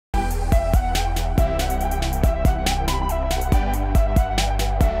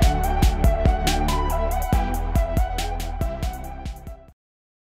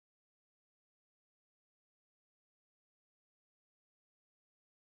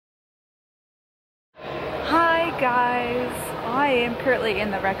guys, I am currently in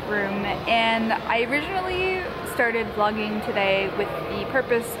the rec room, and I originally started vlogging today with the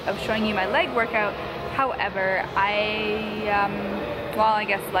purpose of showing you my leg workout. However, I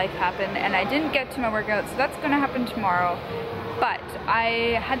guess life happened and I didn't get to my workout, so that's gonna happen tomorrow. But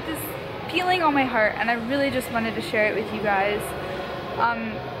I had this feeling on my heart and I really just wanted to share it with you guys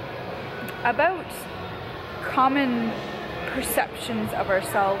about common perceptions of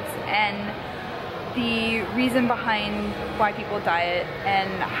ourselves and the reason behind why people diet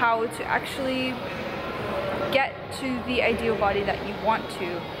and how to actually get to the ideal body that you want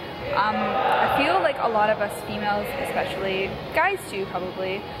to. I feel like a lot of us females, especially guys too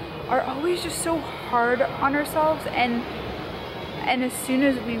probably, are always just so hard on ourselves, and as soon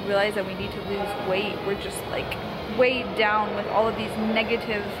as we realize that we need to lose weight, we're just like weighed down with all of these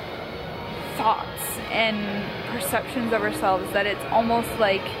negative thoughts and perceptions of ourselves that it's almost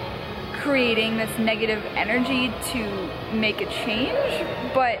like creating this negative energy to make a change.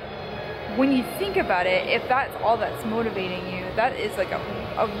 But when you think about it, if that's all that's motivating you, that is like a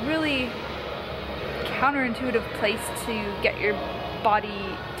really counterintuitive place to get your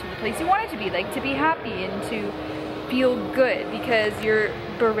body to the place you want it to be, like to be happy and to feel good, because you're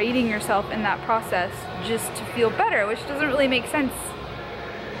berating yourself in that process just to feel better, which doesn't really make sense.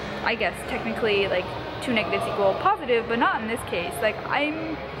 I guess technically, like, two negatives equal positive, but not in this case. Like,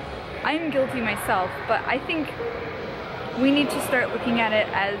 I'm guilty myself, but I think we need to start looking at it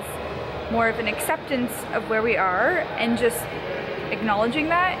as more of an acceptance of where we are and just acknowledging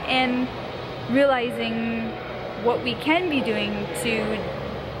that and realizing what we can be doing to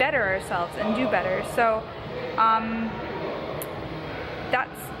better ourselves and do better. So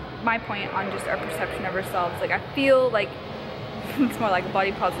that's my point on just our perception of ourselves. Like, I feel like it's more like a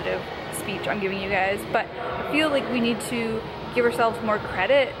body positive speech I'm giving you guys, but I feel like we need to give ourselves more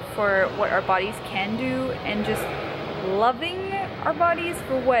credit for what our bodies can do and just loving our bodies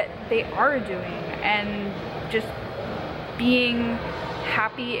for what they are doing and just being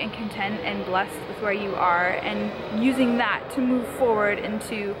happy and content and blessed with where you are, and using that to move forward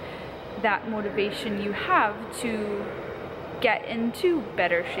into that motivation you have to get into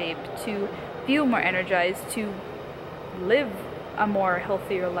better shape, to feel more energized, to live a more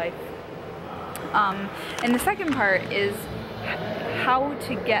healthier life. And the second part is how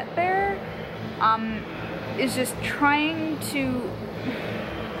to get there, is just trying to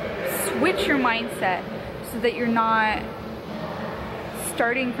switch your mindset so that you're not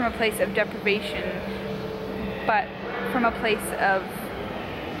starting from a place of deprivation, but from a place of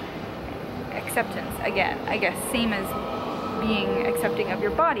acceptance. Again, I guess same as being accepting of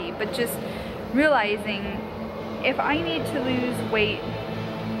your body, but just realizing if I need to lose weight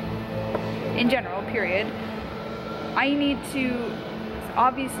in general, period, I need to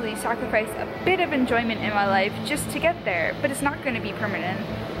obviously sacrifice a bit of enjoyment in my life just to get there, but it's not going to be permanent.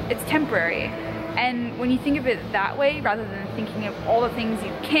 It's temporary. And when you think of it that way, rather than thinking of all the things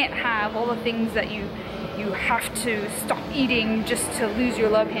you can't have, all the things that you have to stop eating just to lose your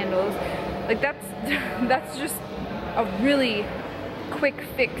love handles, like that's just a really quick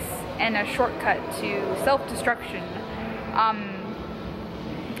fix and a shortcut to self-destruction.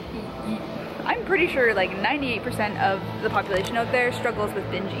 I'm pretty sure like 98% of the population out there struggles with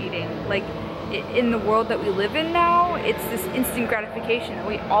binge eating. Like, in the world that we live in now, it's this instant gratification that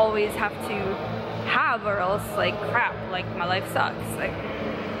we always have to have, or else, like, crap, like, my life sucks. Like,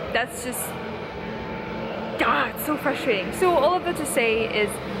 that's just, it's so frustrating. So all of that to say is,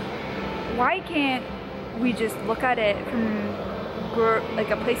 why can't we just look at it from like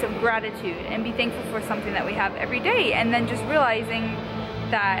a place of gratitude and be thankful for something that we have every day, and then just realizing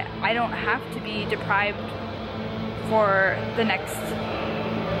that I don't have to be deprived for the next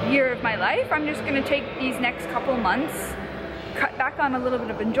year of my life. I'm just gonna take these next couple months, cut back on a little bit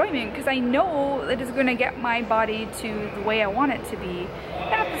of enjoyment, because I know that it's gonna get my body to the way I want it to be.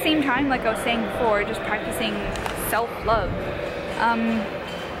 And at the same time, like I was saying before, just practicing self-love.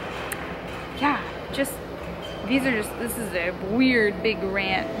 Yeah, just, this is a weird big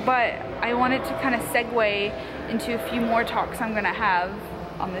rant, but I wanted to kind of segue into a few more talks I'm gonna have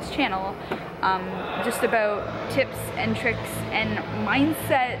on this channel, just about tips and tricks and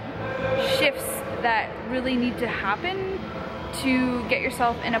mindset shifts that really need to happen to get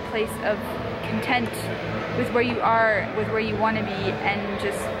yourself in a place of content with where you are, with where you want to be, and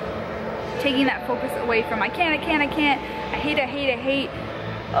just taking that focus away from I can't, I hate,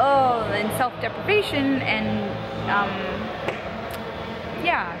 and self-deprivation, and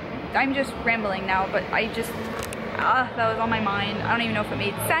yeah, I'm just rambling now, but I just that was on my mind. I don't even know if it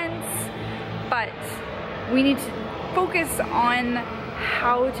made sense, but we need to focus on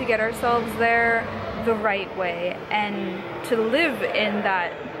how to get ourselves there the right way and to live in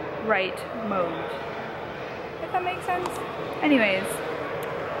that right mode. If that makes sense? Anyways,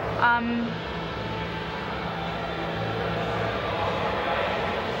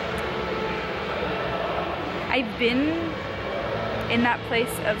 I've been in that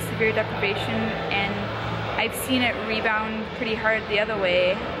place of severe deprivation, and I've seen it rebound pretty hard the other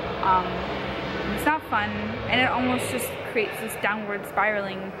way. It's not fun, and it almost just creates this downward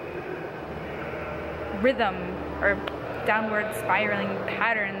spiraling rhythm or downward spiraling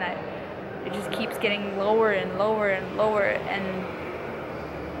pattern that it just keeps getting lower and lower and lower. And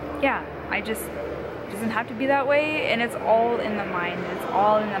yeah, it doesn't have to be that way, and it's all in the mind. It's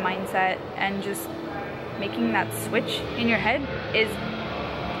all in the mindset, and just making that switch in your head is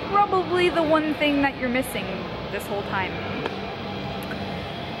probably the one thing that you're missing this whole time.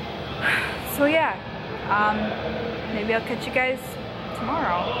 So yeah, maybe I'll catch you guys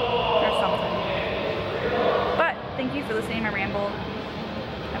tomorrow or something. But thank you for listening to my ramble.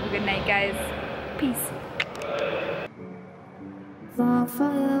 Have a good night, guys. Peace. The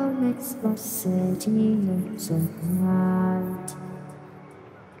fire makes the city look so bright.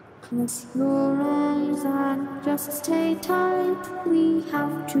 Close your eyes and just stay tight. We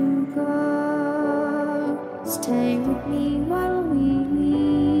have to go. Stay with me while we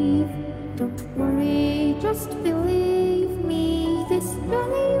leave. Don't worry, just believe me. This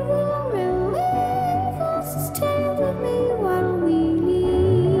journey